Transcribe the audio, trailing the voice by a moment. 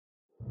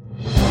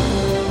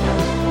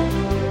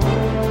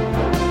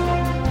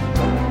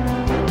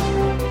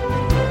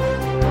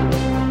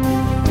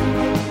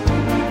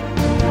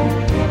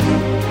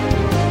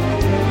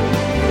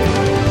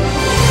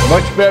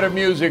better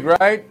music,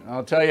 right?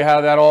 I'll tell you how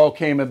that all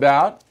came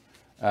about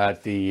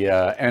at the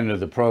end of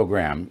the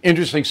program.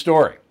 Interesting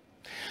story.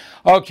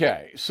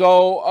 Okay,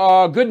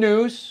 so good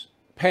news.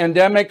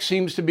 Pandemic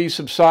seems to be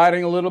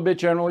subsiding a little bit,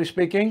 generally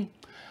speaking.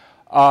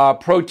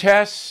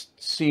 Protests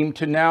seem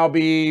to now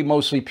be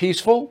mostly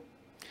peaceful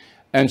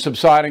and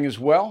subsiding as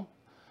well.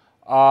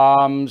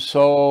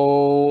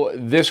 So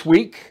this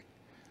week,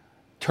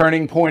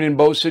 turning point in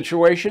both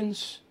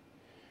situations.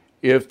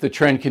 If the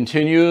trend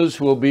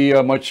continues, we'll be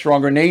a much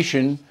stronger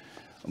nation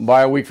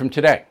by a week from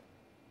today.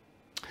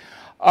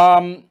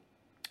 I'm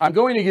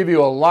going to give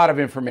you a lot of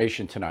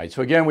information tonight.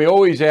 So again, we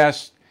always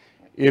ask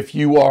if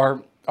you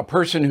are a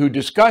person who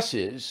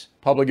discusses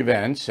public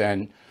events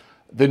and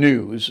the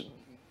news,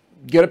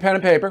 get a pen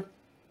and paper.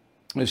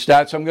 The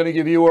stats I'm going to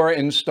give you are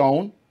in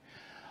stone.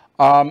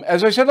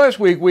 As I said last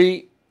week,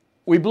 we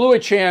blew a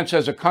chance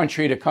as a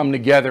country to come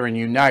together and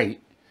unite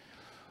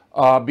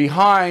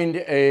behind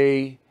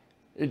a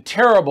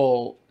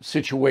terrible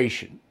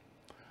situation,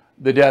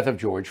 the death of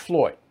George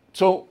Floyd.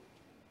 So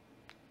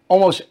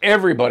almost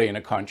everybody in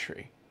the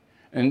country,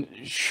 and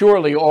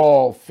surely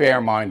all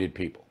fair-minded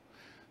people,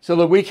 so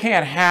that we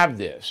can't have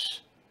this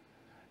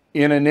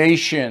in a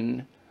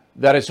nation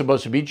that is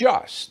supposed to be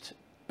just.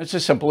 It's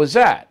as simple as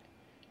that.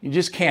 You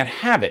just can't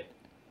have it.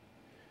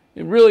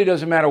 It really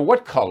doesn't matter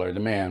what color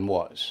the man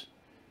was.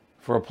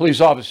 For a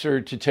police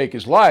officer to take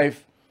his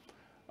life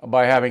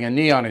by having a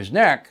knee on his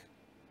neck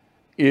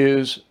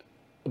is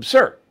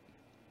absurd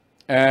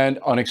and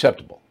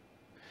unacceptable.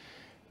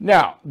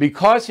 Now,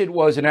 because it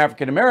was an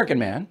African-American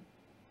man,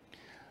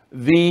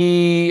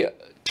 the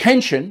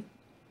tension,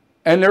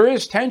 and there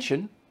is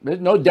tension, there's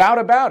no doubt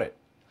about it,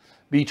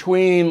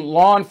 between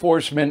law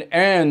enforcement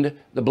and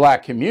the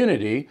black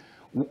community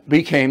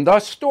became the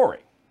story.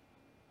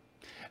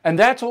 And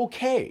that's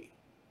okay,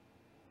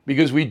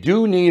 because we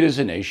do need as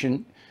a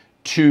nation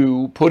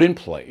to put in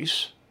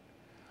place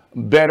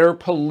better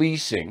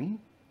policing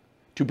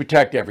to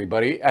protect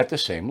everybody at the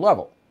same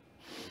level.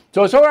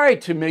 So it's all right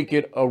to make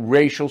it a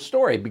racial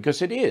story,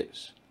 because it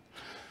is.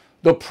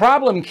 The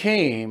problem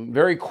came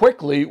very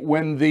quickly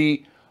when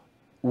the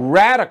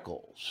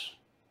radicals,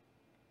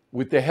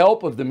 with the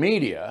help of the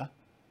media,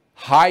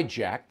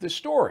 hijacked the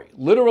story,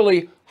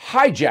 literally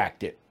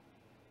hijacked it.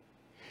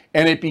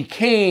 And it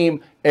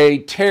became a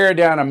tear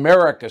down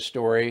America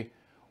story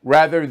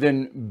rather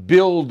than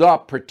build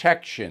up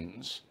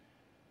protections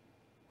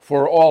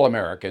for all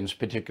Americans,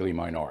 particularly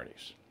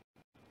minorities.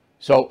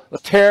 So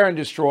let's tear and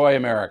destroy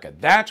America.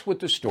 That's what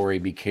the story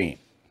became.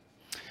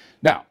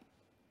 Now,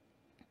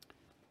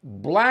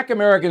 black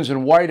Americans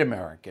and white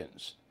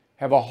Americans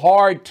have a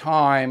hard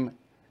time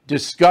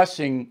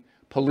discussing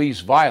police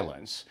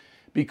violence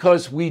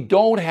because we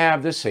don't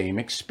have the same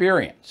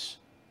experience.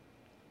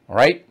 All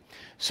right?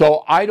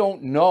 So I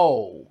don't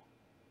know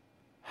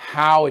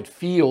how it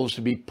feels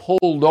to be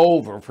pulled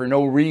over for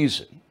no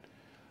reason.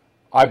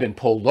 I've been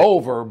pulled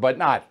over, but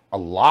not a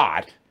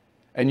lot,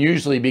 and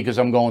usually because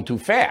I'm going too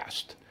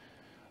fast.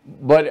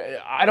 But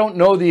I don't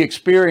know the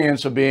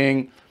experience of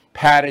being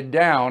patted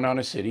down on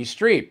a city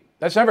street.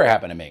 That's never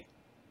happened to me.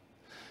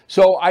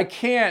 So I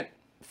can't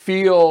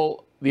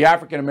feel the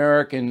African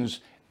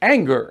Americans'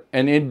 anger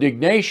and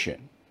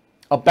indignation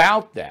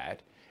about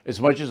that as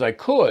much as I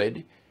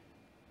could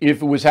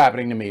if it was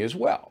happening to me as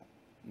well.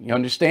 You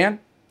understand?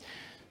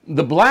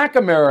 The black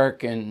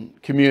American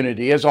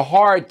community has a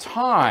hard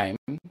time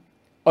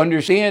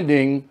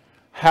understanding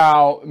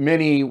how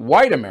many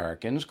white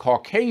Americans,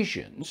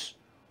 Caucasians,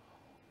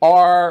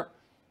 are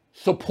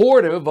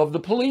supportive of the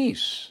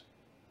police.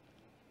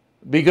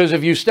 Because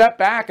if you step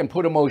back and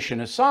put emotion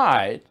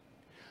aside,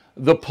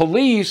 the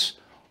police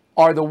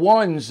are the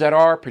ones that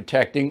are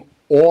protecting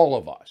all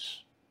of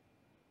us.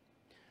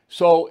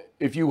 So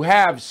if you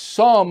have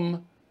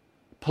some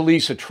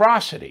police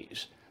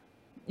atrocities,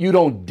 you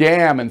don't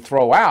damn and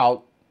throw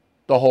out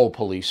the whole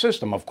police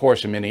system. Of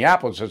course, in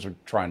Minneapolis, that's what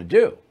we're trying to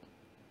do.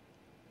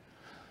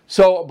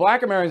 So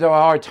black Americans have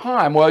a hard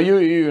time. Well, you're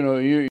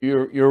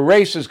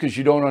racist because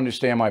you don't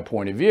understand my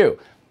point of view.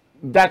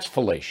 That's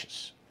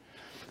fallacious.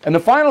 And the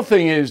final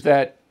thing is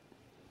that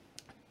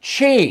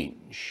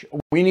change.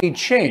 We need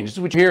change. This is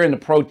what you hear in the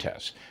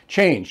protests.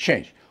 Change,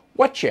 change.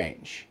 What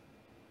change?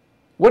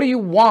 What do you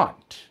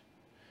want?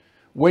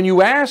 When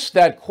you ask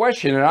that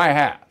question, and I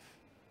have,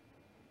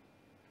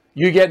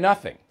 you get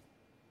nothing.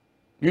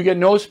 You get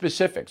no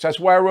specifics. That's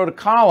why I wrote a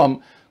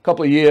column a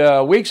couple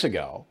of weeks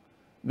ago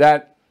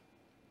that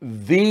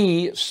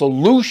the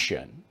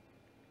solution,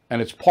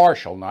 and it's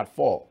partial, not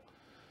full,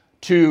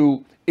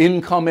 to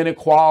income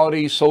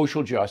inequality,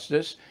 social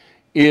justice,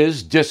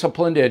 is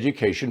disciplined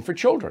education for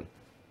children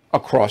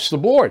across the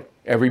board.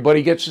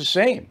 Everybody gets the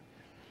same.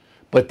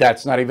 But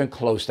that's not even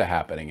close to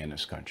happening in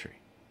this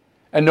country.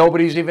 And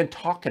nobody's even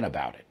talking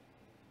about it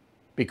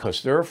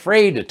because they're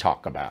afraid to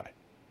talk about it.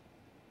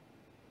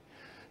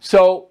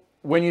 So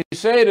when you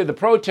say to the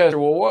protester,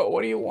 well,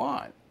 what do you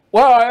want?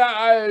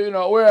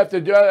 Well, we have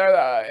to do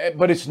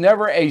but it's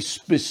never a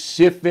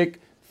specific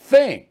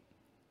thing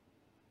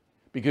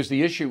because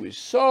the issue is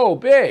so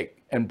big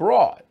and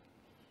broad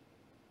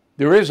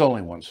There is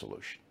only one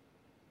solution,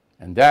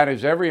 and that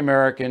is every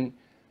American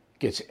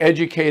gets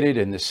educated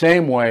in the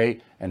same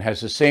way and has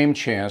the same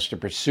chance to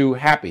pursue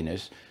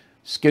happiness.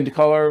 Skin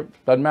color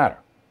doesn't matter.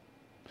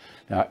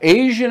 Now,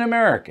 Asian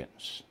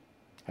Americans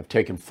have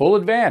taken full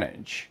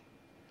advantage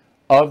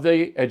of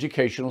the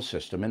educational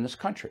system in this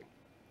country.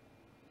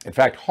 In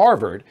fact,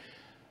 Harvard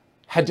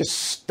had to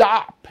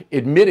stop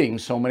admitting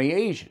so many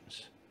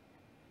Asians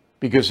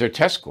because their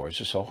test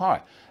scores are so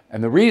high.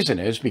 And the reason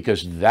is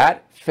because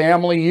that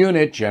family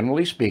unit,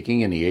 generally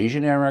speaking, in the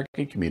Asian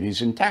American community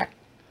is intact,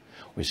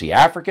 whereas the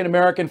African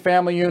American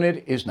family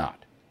unit is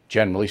not,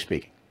 generally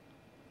speaking.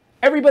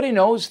 Everybody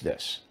knows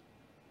this.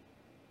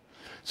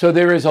 So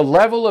there is a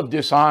level of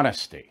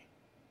dishonesty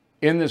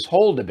in this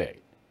whole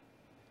debate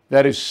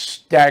that is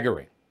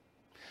staggering.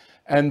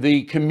 And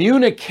the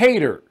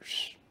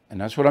communicators, and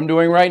that's what I'm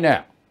doing right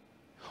now,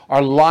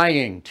 are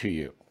lying to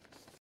you.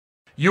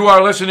 You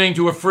are listening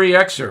to a free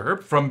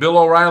excerpt from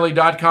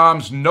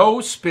BillO'Reilly.com's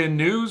No Spin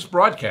News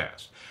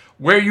broadcast,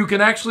 where you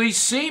can actually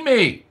see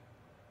me.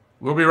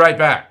 We'll be right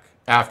back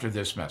after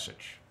this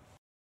message.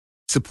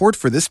 Support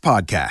for this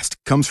podcast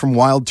comes from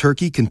Wild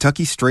Turkey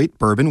Kentucky Straight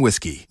Bourbon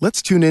Whiskey.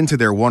 Let's tune in to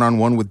their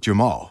one-on-one with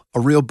Jamal, a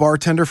real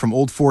bartender from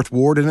Old Fourth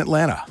Ward in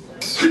Atlanta.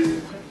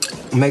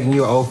 I'm making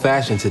you an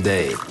old-fashioned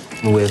today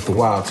with the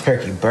Wild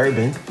Turkey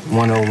Bourbon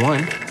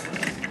 101.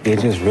 It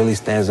just really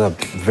stands up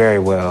very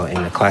well in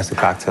a classic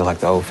cocktail like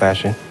the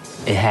old-fashioned.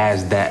 It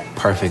has that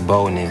perfect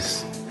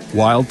boldness.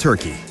 Wild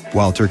Turkey.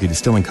 Wild Turkey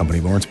Distilling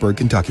Company, Lawrenceburg,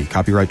 Kentucky.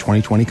 Copyright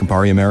 2020,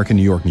 Campari American,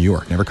 New York, New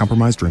York. Never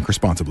compromise, drink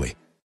responsibly.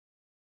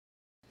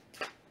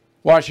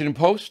 Washington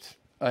Post,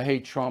 a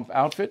hate Trump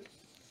outfit,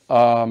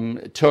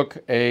 took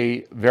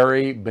a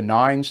very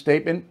benign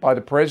statement by the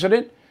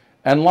president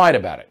and lied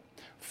about it.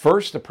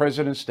 First, the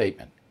president's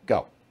statement.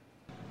 Go.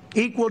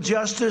 Equal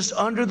justice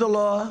under the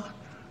law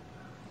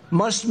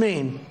must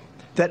mean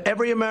that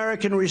every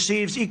American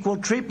receives equal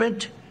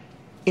treatment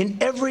in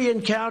every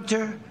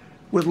encounter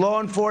with law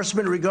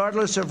enforcement,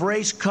 regardless of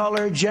race,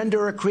 color,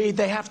 gender, or creed.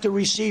 They have to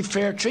receive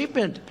fair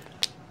treatment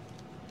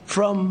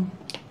from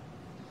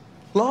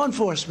law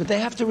enforcement.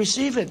 They have to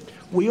receive it.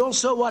 We all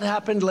saw what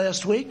happened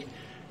last week.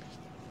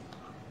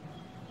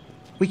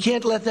 We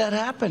can't let that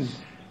happen.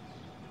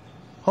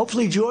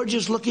 Hopefully George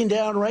is looking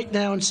down right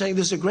now and saying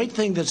this is a great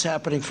thing that's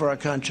happening for our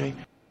country.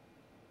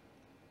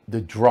 The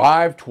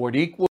drive toward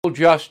equal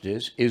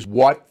justice is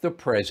what the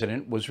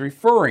president was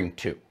referring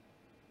to.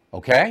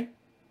 Okay?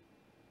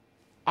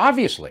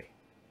 Obviously.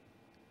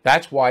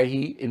 That's why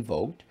he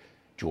invoked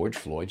George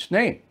Floyd's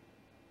name.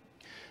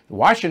 The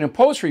Washington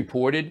Post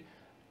reported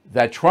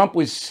that Trump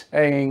was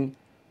saying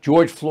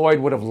George Floyd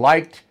would have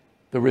liked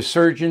the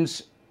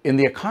resurgence in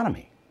the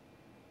economy.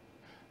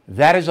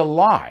 That is a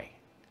lie.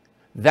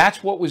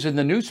 That's what was in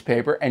the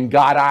newspaper and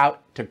got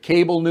out to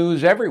cable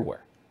news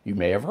everywhere. You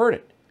may have heard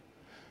it.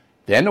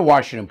 Then the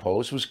Washington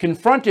Post was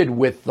confronted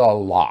with the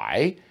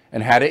lie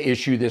and had to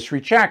issue this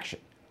retraction.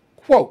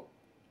 Quote,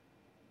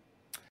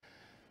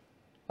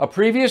 a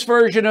previous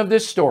version of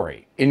this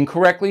story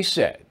incorrectly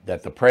said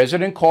that the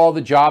president called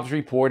the jobs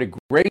report a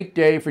great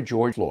day for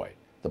George Floyd,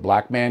 the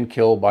black man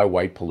killed by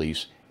white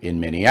police in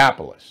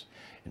Minneapolis.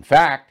 In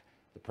fact,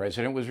 the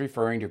president was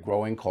referring to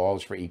growing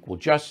calls for equal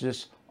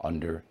justice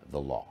under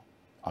the law,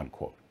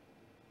 unquote.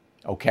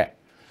 Okay.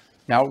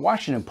 Now,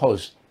 Washington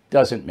Post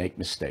doesn't make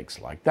mistakes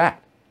like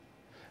that.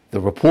 The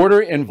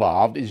reporter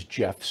involved is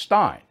Jeff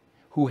Stein,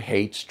 who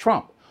hates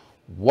Trump.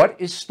 What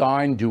is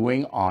Stein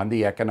doing on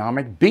the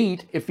economic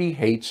beat if he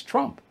hates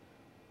Trump?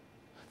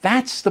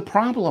 That's the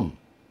problem.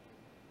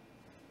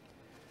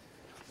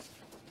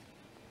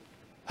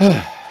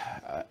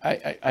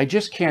 I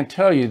just can't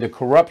tell you the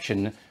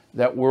corruption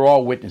that we're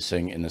all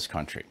witnessing in this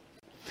country.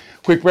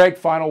 Quick break,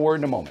 final word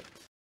in a moment.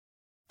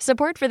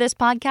 Support for this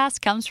podcast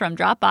comes from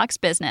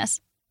Dropbox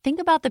Business. Think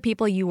about the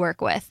people you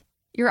work with.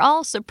 You're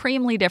all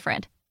supremely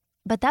different.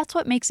 But that's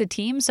what makes a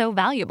team so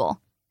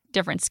valuable.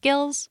 Different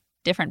skills,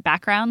 different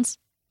backgrounds,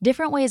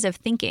 different ways of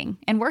thinking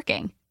and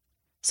working.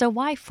 So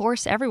why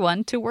force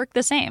everyone to work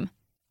the same?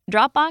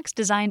 Dropbox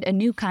designed a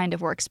new kind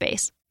of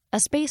workspace. A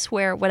space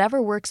where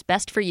whatever works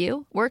best for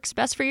you works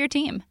best for your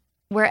team.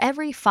 Where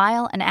every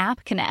file and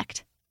app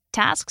connect.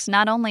 Tasks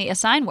not only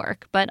assign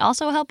work, but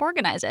also help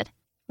organize it.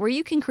 Where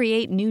you can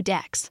create new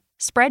decks,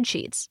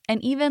 spreadsheets,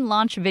 and even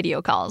launch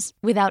video calls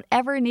without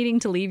ever needing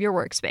to leave your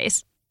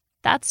workspace.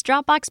 That's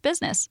Dropbox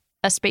Business.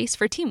 A space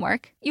for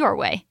teamwork your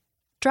way.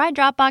 Try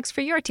Dropbox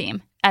for your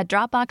team at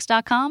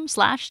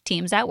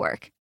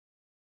dropbox.com/teamsatwork.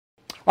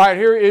 All right,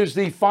 here is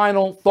the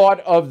final thought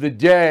of the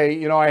day.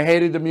 You know, I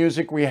hated the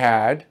music we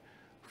had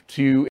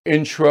to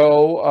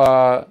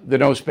intro the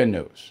No Spin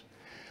News.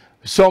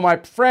 So my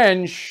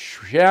friend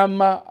Shem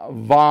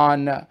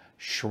von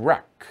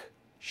Schreck,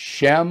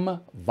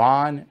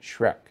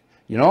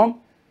 you know him?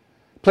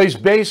 Plays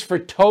bass for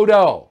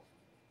Toto.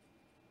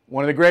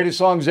 One of the greatest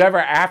songs ever,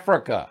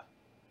 Africa.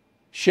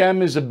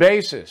 Shem is a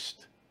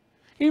bassist.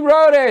 He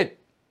wrote it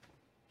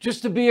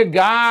just to be a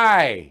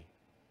guy.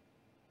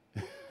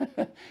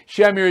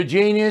 Shem, you're a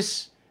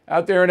genius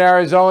out there in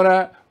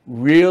Arizona.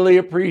 Really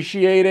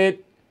appreciate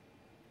it.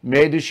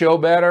 made the show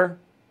better.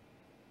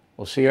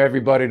 We'll see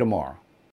everybody tomorrow.